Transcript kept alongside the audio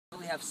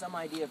have some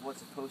idea of what's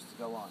supposed to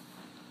go on.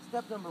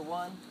 Step number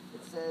one,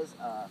 it says,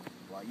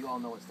 well, you all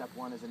know what step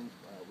one is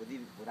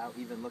without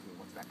even looking.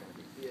 What's that going to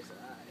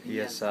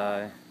be?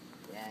 PSI.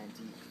 And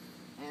D.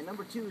 And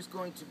number two is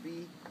going to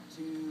be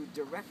to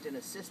direct an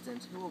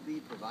assistant who will be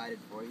provided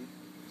for you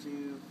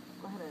to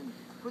go ahead and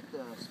put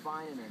the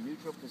spine in a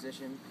neutral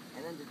position,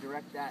 and then to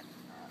direct that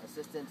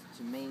assistant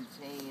to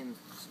maintain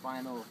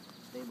spinal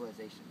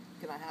stabilization.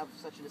 Can I have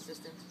such an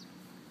assistant?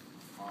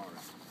 All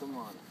right, come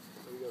on.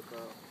 Here we go,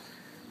 Carl.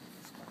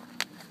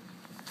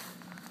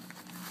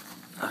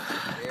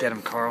 Get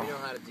him, Carl. We know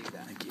how to do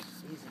that. Thank you.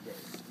 Easy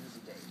days,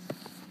 easy days.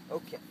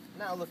 Okay,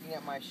 now looking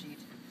at my sheet,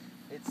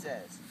 it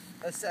says,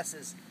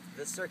 assesses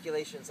the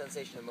circulation,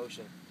 sensation, and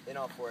motion in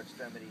all four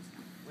extremities.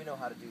 We know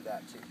how to do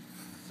that too.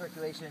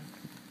 Circulation,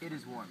 it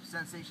is warm.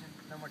 Sensation,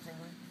 no more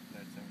tingling? No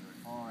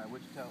tingling. All right,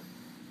 which toe?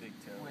 Big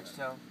toe. Which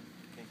right. toe?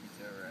 Pinky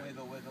toe right.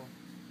 Wiggle, wiggle.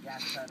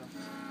 Gas pedal.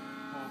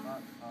 Pull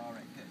up. All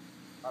right,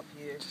 good. Up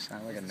here.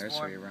 Sound like a is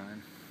nursery warm.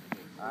 rhyme.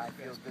 I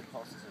feel good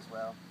pulses as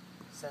well.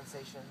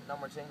 Sensation, no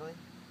more tingling?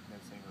 No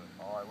tingling.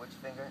 All right, which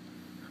finger?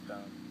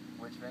 Thumb.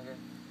 Which finger?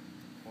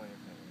 Pointer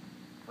finger.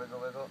 Wiggle,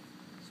 wiggle.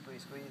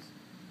 Squeeze, squeeze.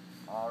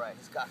 All right,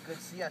 he's got good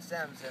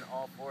CSMs in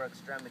all four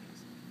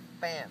extremities.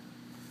 Bam.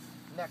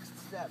 Next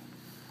step.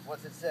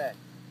 What's it say?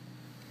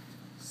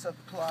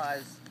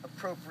 Supplies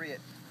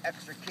appropriate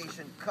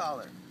extrication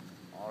collar.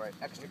 All right,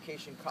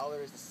 extrication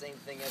collar is the same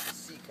thing as a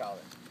C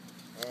collar.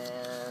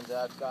 And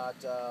I've got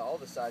all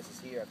the sizes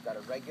here. I've got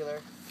a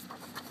regular,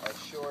 a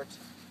short,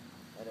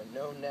 and a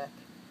no neck.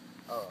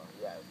 Oh,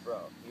 yeah, bro,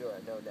 you're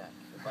a no neck,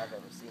 if I've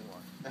ever seen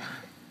one.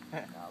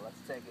 Now,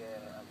 let's take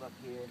a look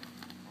here.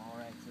 All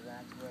right, so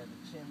that's where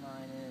the chin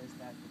line is.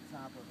 That's the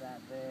top of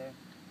that there.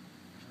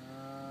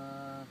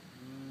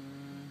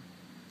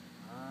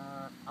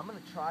 I'm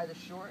going to try the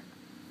short,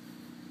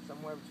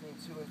 somewhere between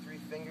 2 and 3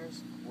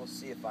 fingers. We'll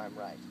see if I'm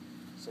right.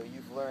 So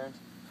you've learned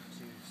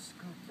to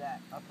scoop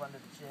that up under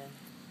the chin.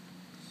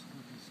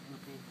 Scoopy,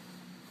 scoopy.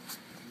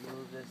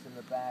 Move this in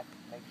the back.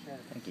 Make sure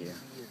that the Thank you.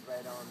 TV is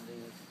right on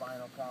the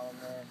spinal column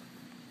there.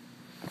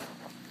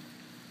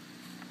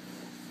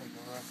 Take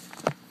a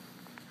look.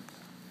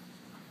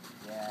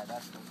 Yeah,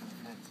 that's looking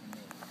good to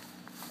me.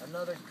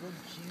 Another good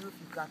cue, if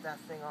you've got that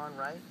thing on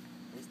right,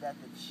 is that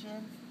the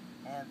chin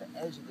and the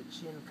edge of the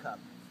chin cup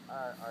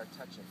are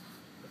touching.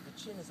 If the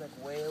chin is like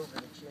way over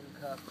the chin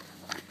cup,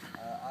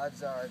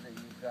 odds are that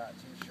you've got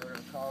too short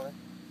of a collar.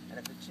 And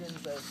if the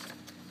chin's like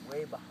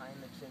way behind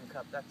the chin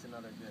cup, that's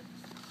another good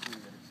cue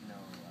that it's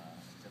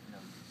of no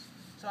use.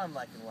 So I'm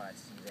liking what I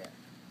see there.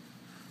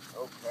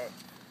 Okay,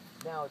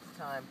 now it's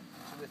time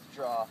to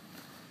withdraw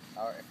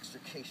our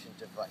extrication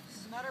device.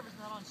 Does it matter if it's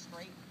not on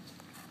straight?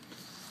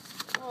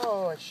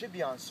 Oh, it should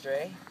be on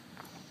stray.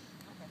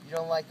 Okay. You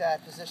don't like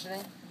that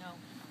positioning? No.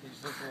 He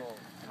just looks a little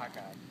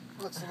cockeyed.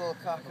 Looks a little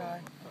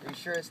cockeyed. Are you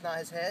sure it's not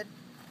his head?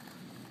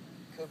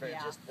 Could be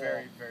Yeah. just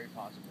Very, very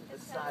possible. the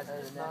size of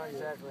It's the not neck.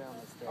 exactly on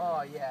the stage.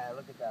 Oh yeah,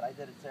 look at that. I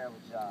did a terrible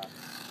job.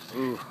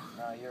 Ooh.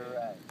 No, you're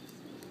right.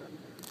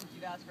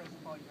 You've asked for us to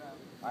call you out.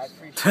 I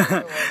appreciate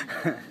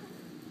it.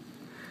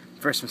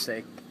 First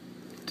mistake.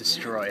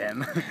 Destroy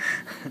him.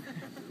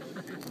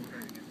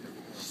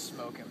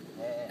 Smoke him.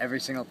 Yeah. Every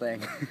single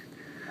thing.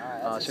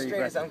 Alright, I'll that's show as you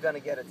straight as back. I'm going to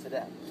get it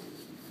today.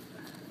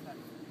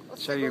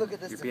 Let's Show take a your look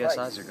at this PSIs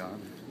device. are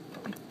gone.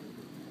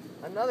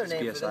 Another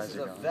name for PSIs this is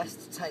are a gone.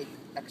 vest-type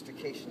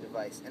extrication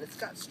device, and it's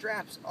got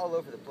straps all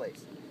over the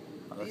place.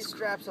 Oh, that's These cool.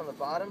 straps on the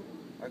bottom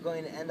are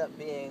going to end up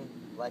being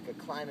like a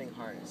climbing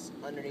harness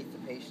underneath the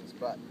patient's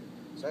butt.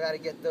 So I got to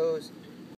get those